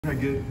A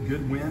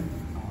good win.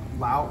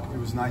 Lauk, it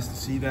was nice to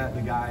see that.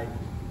 The guy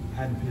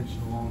hadn't pitched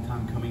in a long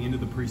time coming into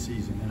the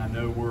preseason, and I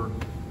know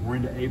we're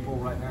into April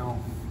right now,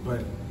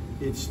 but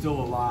it's still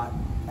a lot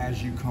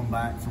as you come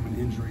back from an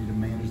injury to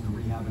manage the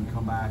rehab and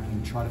come back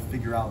and try to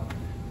figure out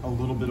a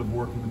little bit of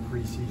work in the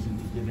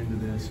preseason to get into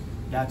this.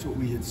 That's what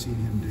we had seen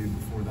him do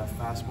before. That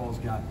fastball's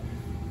got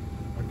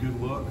a good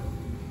look.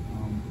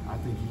 I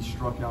think he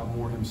struck out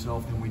more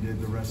himself than we did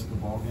the rest of the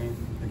ball game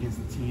against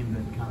a team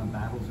that kind of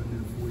battles in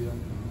there for you.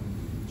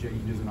 J.E.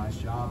 does a nice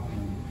job,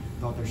 and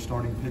thought their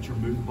starting pitcher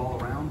moved the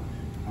ball around.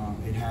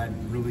 It had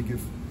really good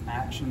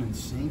action and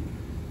sync.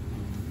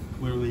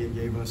 Clearly it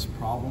gave us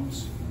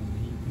problems.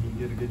 He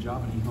did a good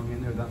job, and he hung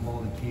in there. That ball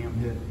that Cam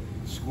hit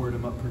squared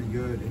him up pretty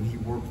good, and he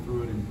worked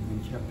through it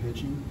and kept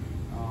pitching.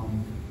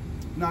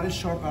 Not as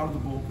sharp out of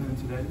the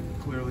bullpen today.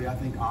 Clearly, I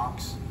think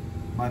Ox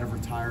might have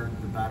retired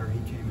the batter he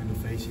came into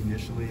face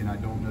initially, and I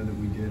don't know that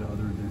we did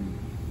other than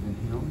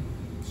him.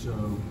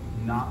 So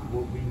not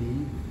what we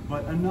need,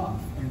 but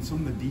enough. And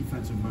some of the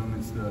defensive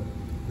moments, the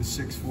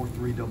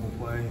 6-4-3 double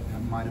play,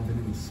 that might have been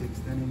in the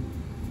 6th inning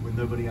with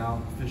nobody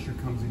out. Fisher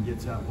comes and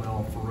gets that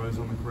well. Faro's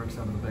on the correct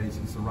side of the base.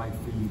 It's the right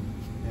feed,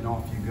 and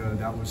off you go.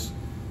 That was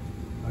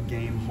a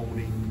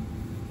game-holding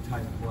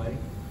type play.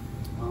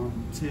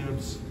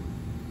 Tibbs,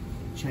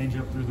 change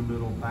up through the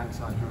middle,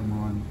 backside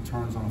home run,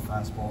 turns on a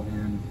fastball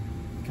in,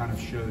 kind of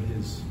showed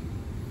his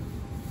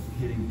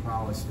hitting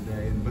prowess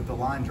today. But the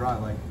line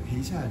drive, like,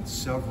 he's had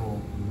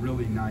several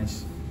really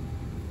nice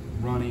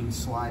running,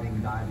 sliding,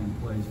 diving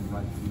plays in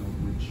right field,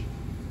 which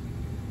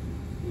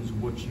is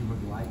what you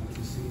would like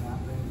to see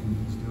happen,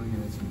 and he's doing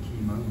it at some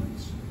key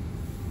moments.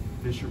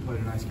 Fisher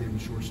played a nice game.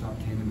 The shortstop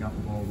came and got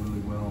the ball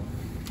really well.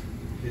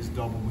 His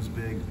double was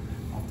big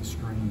off the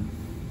screen.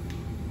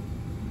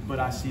 But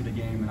I see the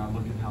game and I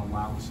look at how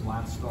Lauk's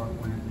last start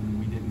went, and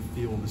we didn't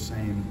feel the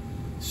same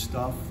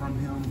stuff from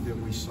him that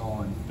we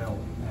saw and felt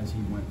as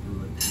he went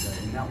through it today.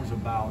 And that was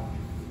about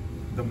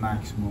the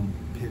maximum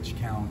pitch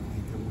count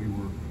that we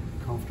were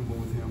comfortable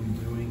with him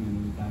doing,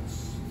 and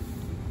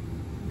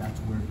that's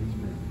where he's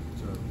been.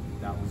 So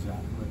that was that.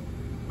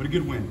 But a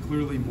good win.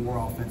 Clearly more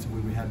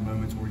offensively. We had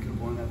moments where we could have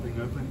blown that thing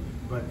open,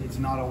 but it's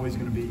not always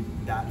going to be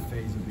that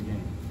phase of the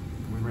game.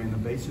 We ran the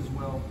bases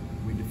well,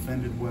 we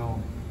defended well,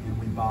 and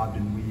we bobbed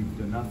and weaved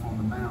enough on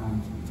the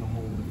mound to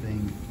hold the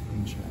thing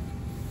in check.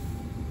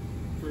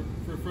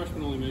 For a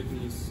freshman only making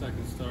his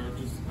second start,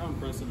 just how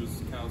impressive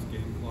is Cal's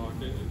game clock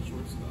at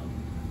shortstop?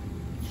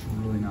 It's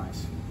really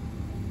nice.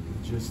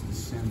 Just the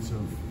sense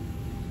of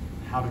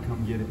how to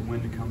come get it,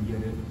 when to come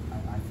get it.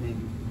 I think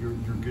you're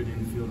good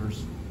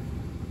infielders.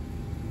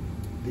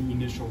 The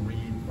initial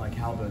read, like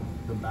how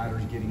the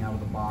batter's getting out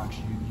of the box,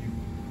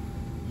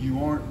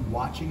 you aren't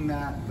watching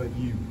that, but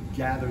you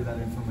gather that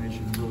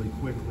information really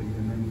quickly,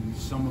 and then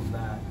some of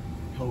that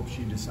helps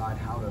you decide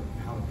how to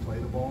play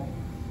the ball.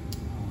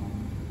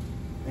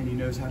 And he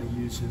knows how to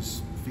use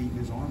his feet and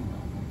his arm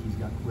well. Like, he's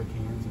got quick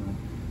hands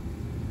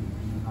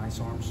and a nice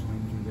arm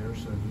swing through there,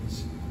 so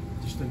he's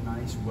just a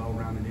nice,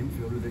 well-rounded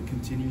infielder that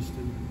continues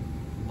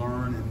to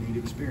learn and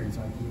need experience.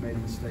 Like, he made a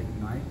mistake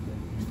tonight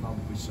that you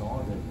probably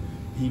saw that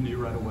he knew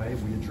right away.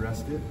 We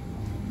addressed it,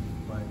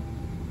 but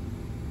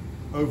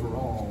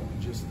overall,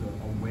 just the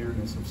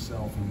awareness of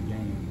self in the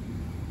game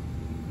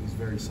is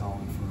very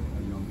solid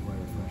for a young player,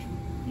 freshman.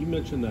 You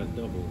mentioned that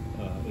double.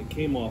 It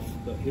came off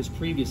his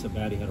previous at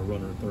bat. He had a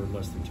runner at third,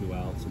 less than 2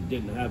 outs, and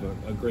didn't have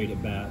a great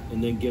at bat,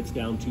 and then gets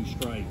down 2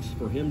 strikes.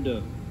 For him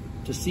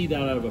to see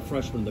that out of a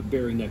freshman, the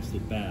very next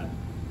at bat,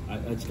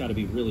 it's got to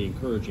be really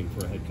encouraging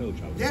for a head coach.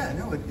 I would say.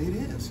 No, it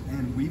is,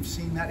 and we've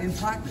seen that in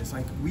practice.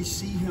 Like, we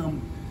see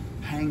him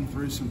hang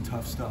through some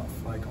tough stuff.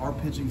 Like, our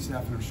pitching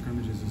staff in our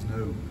scrimmages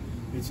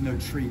it's no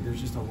treat. There's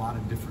just a lot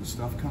of different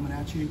stuff coming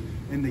at you,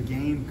 and the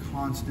game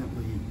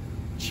constantly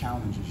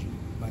challenges you.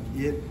 Like,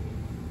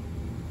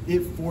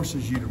 it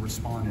forces you to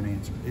respond and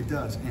answer. It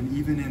does. And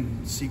even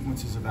in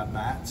sequences of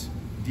at-bats,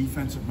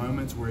 defensive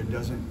moments where it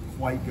doesn't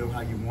quite go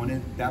how you want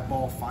it, that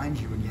ball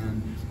finds you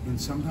again. And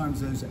sometimes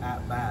those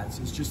at-bats,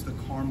 it's just the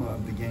karma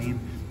of the game.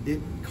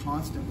 It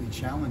constantly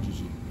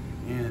challenges you.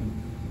 And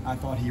I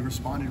thought he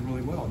responded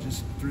really well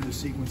just through the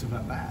sequence of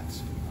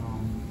at-bats.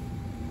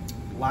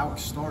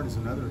 Lauk's start is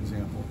another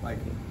example. Like,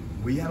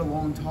 we had a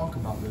long talk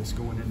about this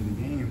going into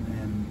the game,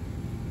 and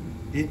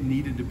it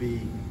needed to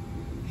be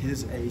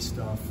his A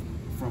stuff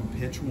from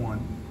pitch 1,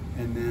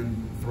 and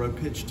then throw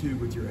pitch 2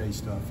 with your A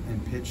stuff,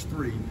 and pitch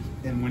 3.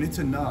 And when it's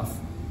enough,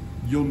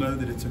 you'll know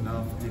that it's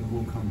enough, and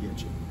we'll come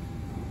get you.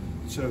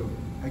 So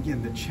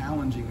again, the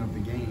challenging of the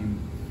game,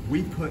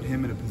 we put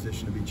him in a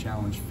position to be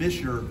challenged.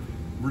 Fisher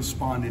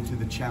responded to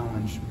the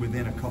challenge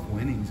within a couple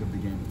innings of the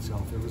game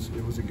itself.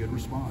 It was a good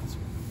response.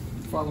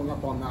 Following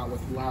up on that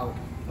with Lauk,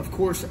 of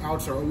course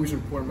outs are always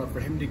important, but for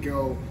him to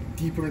go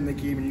deeper in the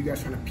game and you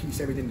guys trying to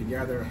piece everything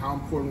together, how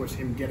important was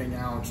him getting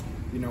outs,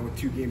 with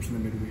 2 games in the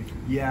midweek?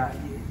 Yeah,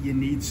 you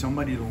need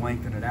somebody to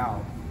lengthen it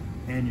out,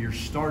 and you're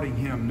starting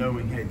him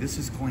knowing, hey, this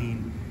is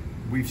clean.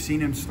 We've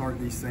seen him start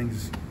these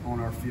things on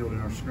our field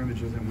in our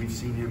scrimmages, and we've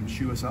seen him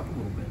chew us up a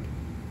little bit.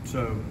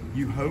 So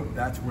you hope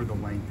that's where the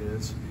length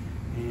is.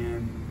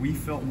 And we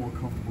felt more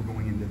comfortable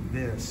going into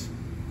this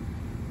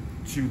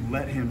to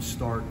let him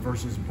start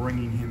versus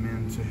bringing him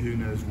into who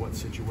knows what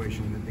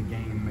situation that the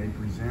game may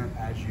present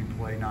as you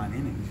play 9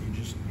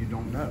 innings. You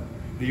don't know.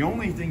 The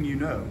only thing you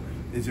know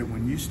is that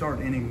when you start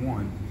inning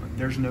 1,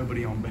 there's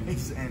nobody on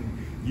base and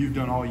you've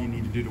done all you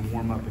need to do to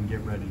warm up and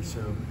get ready.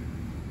 So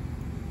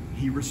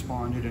he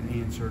responded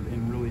and answered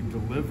and really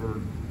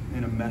delivered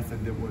in a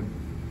method that would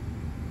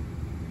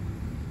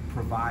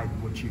provide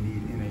what you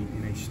need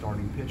in a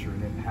starting pitcher,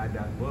 and it had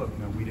that look.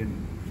 Now, we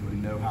didn't really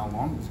know how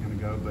long it was going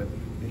to go, but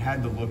it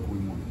had the look we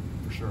wanted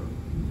for sure.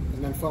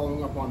 And then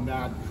following up on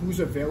that, who's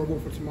available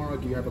for tomorrow?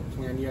 Do you have a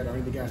plan yet? Are any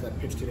of the guys that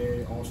pitched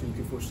today also you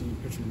can foresee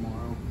pitching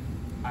tomorrow?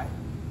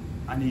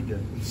 I need to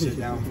sit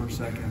down for a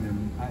second,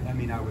 and I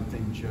mean, I would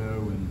think Joe,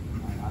 and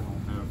I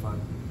don't know if I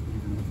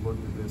even have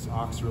looked at this.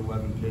 Ox threw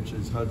 11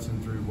 pitches,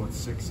 Hudson threw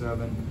 6,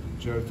 7,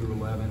 Joe threw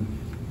 11.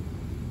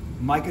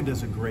 Micah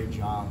does a great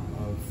job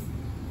of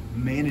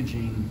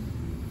managing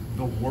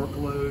the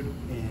workload,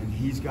 and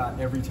he's got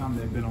every time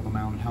they've been on the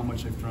mound how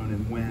much they've thrown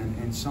and when,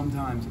 and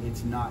sometimes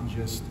it's not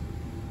just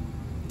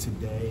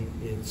today,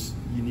 it's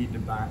you need to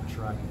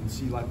backtrack and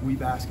see. Like,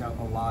 we've asked out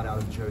a lot out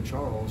of Joe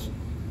Charles,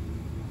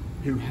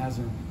 who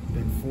hasn't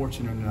been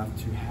fortunate enough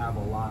to have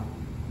a lot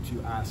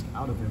to ask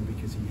out of him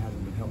because he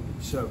hasn't been healthy.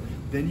 So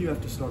then you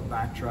have to start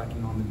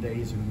backtracking on the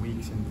days and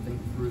weeks and think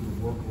through the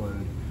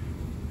workload.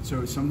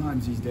 So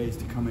sometimes these days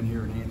to come in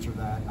here and answer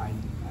that, I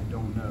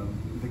don't know.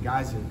 The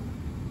guys that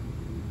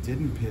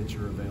didn't pitch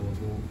are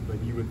available,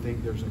 but you would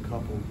think there's a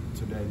couple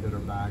today that are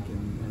back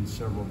and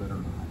several that are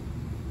not.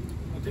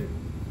 Okay.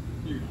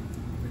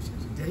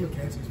 Daniel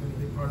Cassidy's been a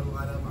big part of the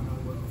lineup. I know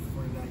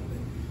before tonight,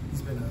 but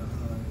he's been a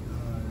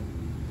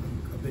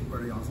big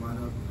part of y'all's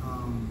lineup.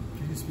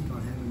 Can you speak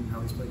on him and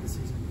how he's played this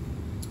season?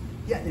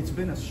 Yeah, it's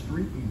been a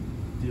streaky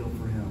deal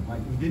for him.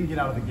 Like, he didn't get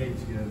out of the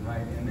gates good,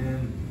 right? And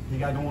then he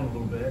got going a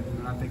little bit, and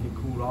then I think it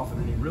cooled off, and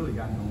then he really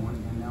got going,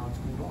 and now it's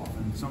cooled off.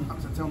 And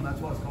sometimes I tell him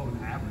that's why it's called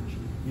an average.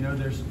 You know,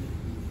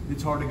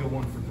 it's hard to go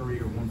 1 for 3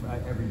 or 1 for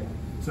every day.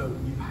 So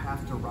you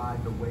have to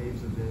ride the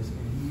waves of this,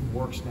 and he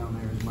works down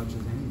there as much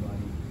as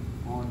anybody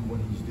on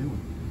what he's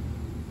doing.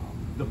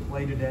 The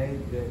play today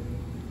that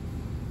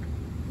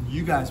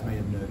you guys may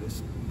have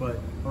noticed, but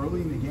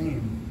early in the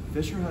game,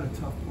 Fisher had a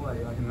tough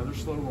play, like another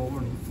slow roller,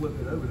 and he flipped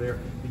it over there.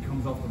 He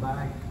comes off the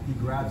bag, he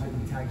grabs it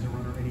and tags a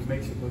runner, and he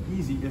makes it look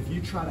easy. If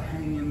you try to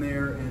hang in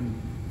there and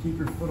keep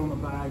your foot on the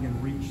bag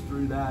and reach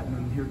through that, and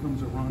then here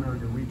comes a runner,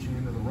 you're reaching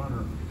into the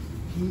runner.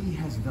 He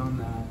has done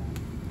that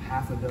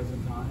half a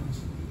dozen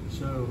times.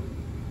 So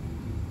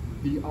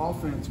the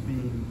offense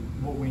being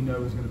what we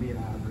know is going to be an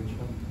average,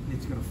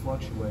 it's going to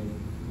fluctuate.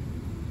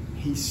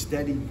 He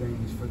steadied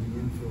things for the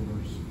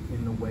infielders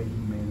in the way he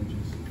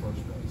manages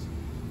first base.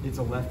 It's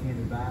a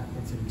left-handed bat.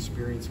 It's an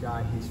experienced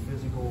guy. He's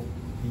physical.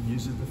 He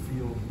uses the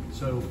field.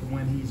 So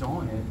when he's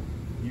on it,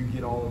 you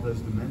get all of those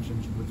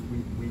dimensions, which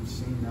we've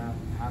seen that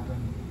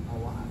happen a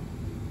lot.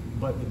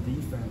 But the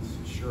defense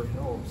sure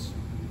helps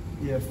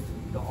if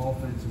the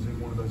offense is in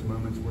one of those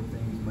moments where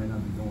things may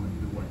not be going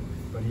your way.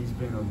 But he's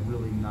been a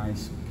really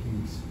nice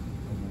piece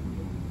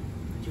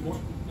of what we're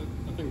doing.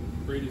 I think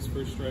Brady's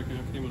first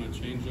strikeout came on a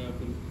changeup,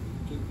 and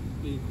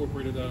he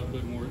incorporated that a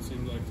bit more, it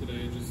seemed like,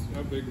 today. Just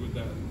how big would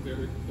that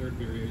third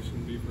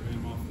variation be for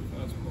him off the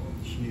fastball?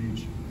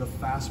 Huge. The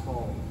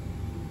fastball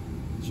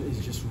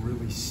is just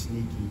really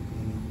sneaky,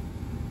 and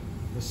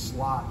the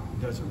slot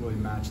doesn't really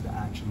match the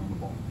action on the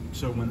ball.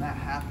 So when that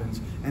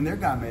happens, and their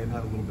guy may have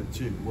had a little bit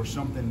too, where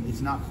something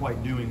is not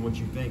quite doing what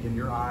you think, and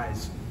your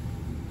eyes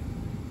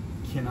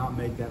cannot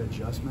make that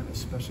adjustment,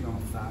 especially on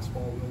a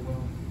fastball real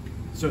well.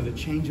 So the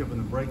changeup and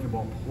the breaking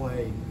ball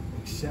play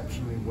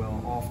exceptionally well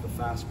off the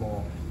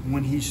fastball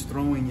when he's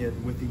throwing it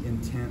with the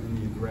intent and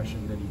the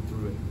aggression that he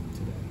threw it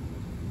today.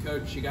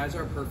 Coach, you guys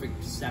are a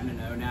perfect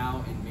 7-0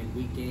 now in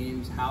midweek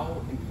games.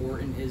 How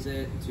important is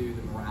it to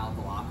the morale of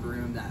the locker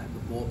room that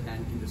the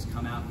bullpen can just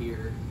come out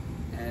here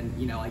and,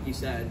 you know, like you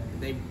said,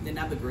 they didn't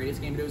have the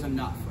greatest game, but it was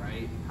enough,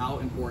 right? How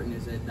important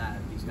is it that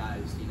these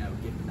guys, you know,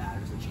 give the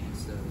batters a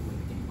chance to win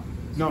the game like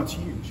this? No, it's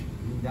huge. I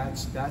mean,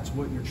 that's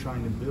what you're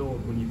trying to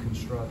build when you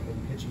construct a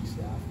pitching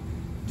staff.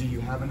 Do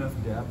you have enough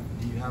depth?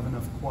 Do you have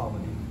enough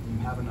quality? Do you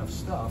have enough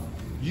stuff?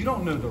 You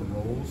don't know the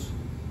roles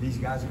these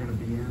guys are going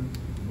to be in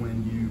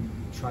when you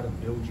try to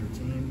build your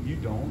team. You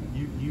don't.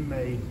 You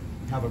may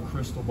have a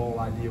crystal ball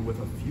idea with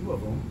a few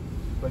of them,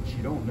 but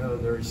you don't know.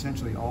 They're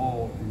essentially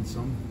all, in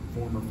some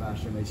form or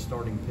fashion, a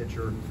starting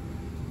pitcher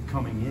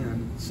coming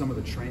in. Some of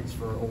the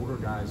transfer older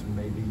guys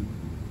may be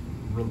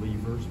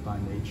relievers by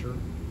nature.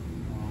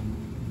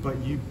 But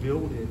you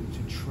build it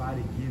to try to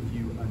give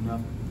you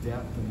enough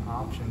depth and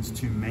options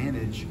to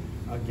manage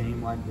a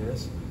game like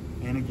this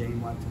and a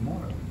game like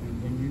tomorrow.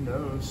 And you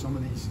know some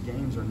of these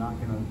games are not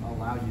going to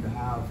allow you to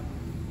have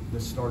the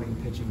starting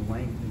pitching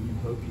length that you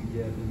hope you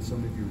get in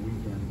some of your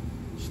weekend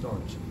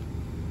starts.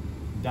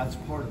 That's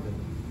part of it.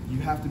 You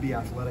have to be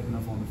athletic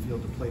enough on the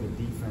field to play the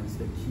defense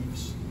that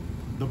keeps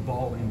the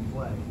ball in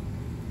play,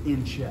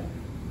 in check.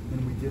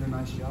 And we did a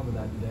nice job of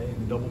that today,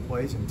 and the double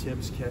plays and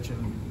Tibbs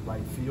catching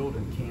right field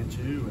and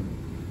Cantu and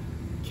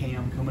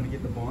Cam coming to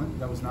get the bunt.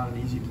 That was not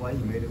an easy play.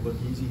 He made it look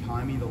easy.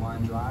 Jaime, the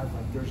line drive.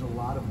 Like, there's a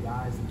lot of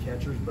guys, the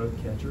catchers, both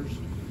catchers.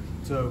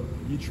 So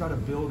you try to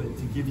build it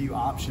to give you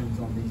options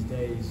on these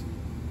days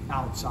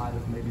outside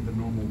of maybe the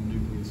normal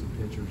nucleus of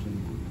pitchers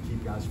and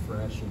keep guys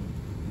fresh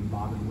and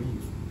bob and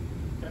weave.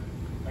 Okay.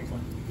 Thanks,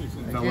 Lynn.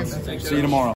 Excellent. Fellas, Thanks, see you tomorrow.